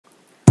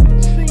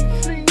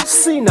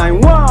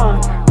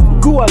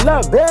KENYACUZC91, Gua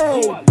Love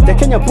Babe, the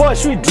Kenya Boy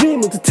Street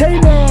Dream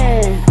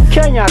Entertainment.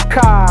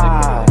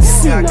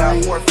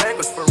 KENYACUZC91.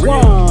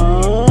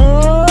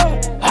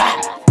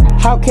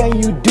 How can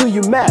you do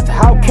your math?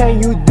 How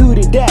can you do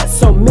that?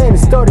 So many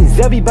stories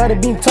everybody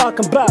been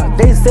talking about.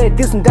 They said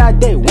this and that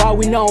day, why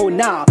we know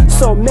now?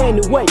 So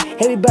many ways,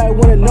 everybody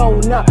wanna know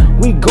now.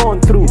 We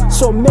going through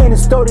so many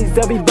stories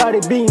everybody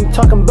been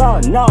talking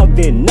about.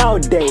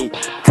 Nowadays,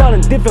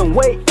 telling different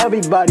way,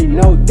 everybody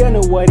know. They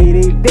know what it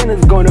is, then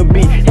it's gonna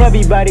be.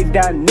 Everybody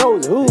that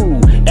knows who,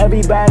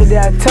 everybody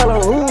that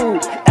telling who,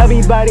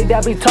 everybody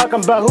that be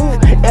talking about who,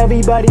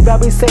 everybody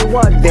that be say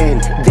what, then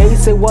they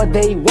say what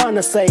they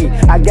wanna say.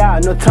 I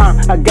got no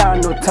time, I got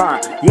no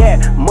time. Yeah,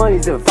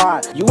 money's a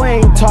vibe. You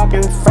ain't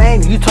talking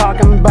fame, you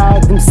talking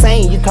about them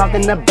saying, you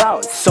talking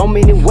about so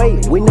many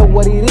ways. We know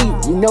what it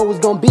is, you know it's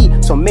gonna be.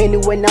 So many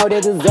ways now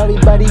that is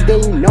everybody,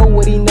 they know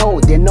what he know.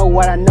 They know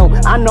what I know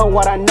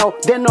what I know,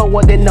 they know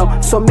what they know.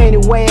 So many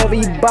ways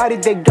everybody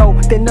they go,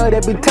 they know they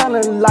be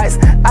telling lies.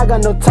 I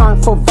got no time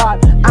for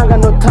vibe, I got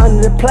no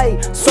time to play.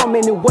 So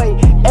many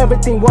ways,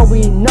 everything what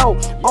we know,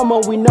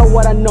 almost we know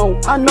what I know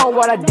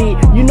what I did.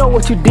 You know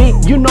what you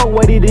did, you know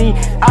what it is.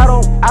 I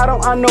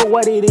know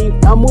what it is.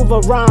 I move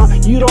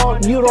around, you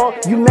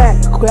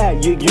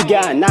mad, you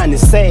got nothing to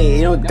say.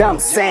 You know what I'm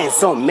saying?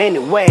 So many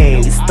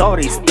ways,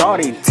 story,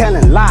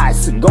 telling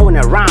lies, going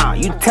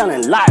around. You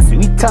telling lies,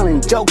 we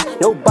telling jokes.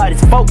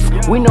 Nobody's folks,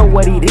 we know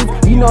what it is.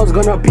 You know it's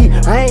gonna be.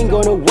 I ain't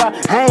gonna lie,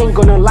 I ain't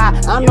gonna lie.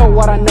 I know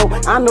what I know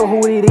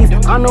who it is.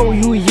 I know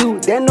you.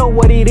 They know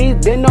what it is.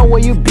 They know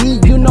where you be.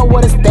 You know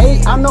where to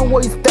stay. I know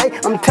where you stay.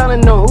 I'm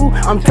telling the who,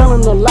 I'm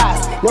telling the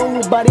lies.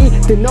 Nobody,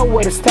 they know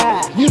where to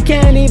start. You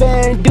can't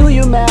even do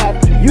your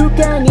math. You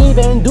can't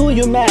even do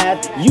your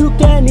math. You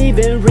can't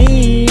even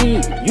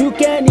read. You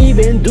can't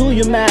even do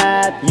your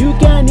math. You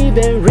can't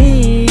even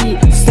read.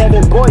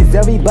 7 boys,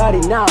 everybody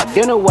now.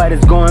 They know what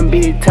it's gonna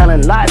be.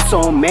 Telling lies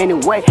so many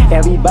ways.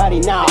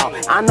 Everybody now.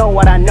 I know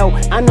what I know.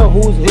 I know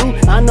who's who.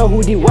 I know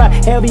who did what.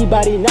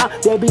 Everybody now.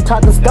 They be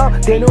talking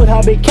stuff. They know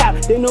how they cap.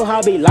 They know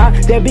how they lie.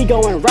 They be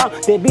going around.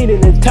 They be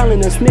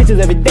telling the snitches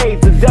every day.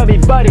 To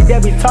everybody they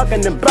be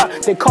talking about.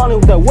 They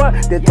calling the what?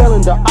 They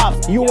telling the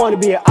ops. You wanna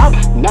be an op?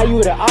 Now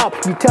you the op.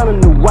 You telling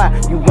the why.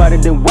 You better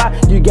than why.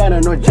 You got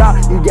no job.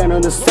 You got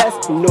no success.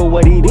 You know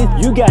what it is.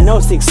 You got no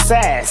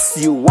success.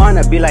 You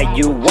wanna be like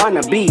you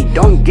wanna be.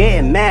 Don't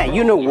get mad.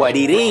 You know what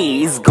it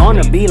is. It's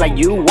gonna be like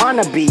you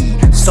wanna be.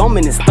 So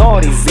many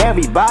stories.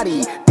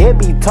 Everybody they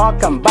be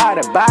talking about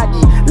a body.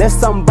 Let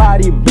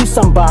somebody be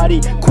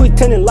somebody. Quit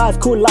telling lies.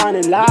 Quit lying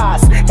and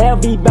lies.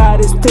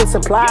 Everybody still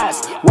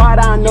supplies. What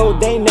I know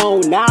they know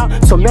now.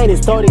 So many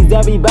stories.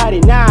 Everybody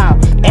now.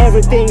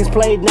 Everything's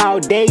played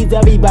nowadays.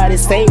 Everybody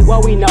say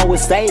what we know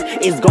is say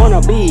it's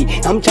gonna be.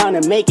 I'm trying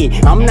to make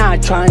it. I'm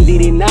not trying to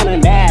do none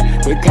of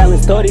that. They're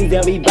telling stories.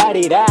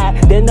 Everybody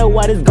that they know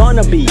what it's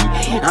gonna be.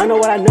 I know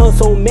what I know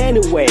so many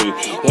ways.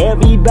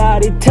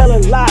 Everybody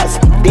telling lies.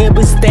 They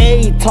be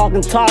stay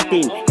talking.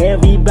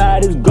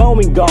 Everybody's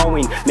going.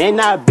 Man,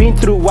 I've been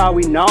through what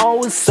we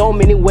know. So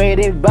many ways.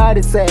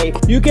 Everybody say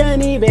you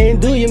can't even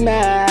do your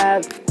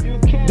math.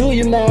 Do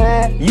your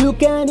math. You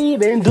can't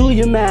even do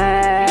your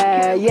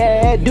math.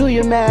 Yeah, do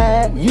your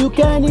math. You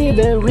can't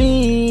even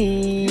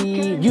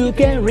read. You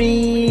can't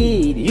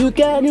read. You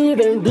can't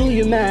even do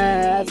your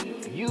math.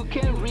 You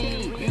can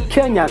read.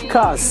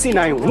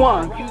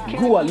 KENYACUZC91,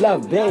 Gua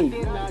Love Babe.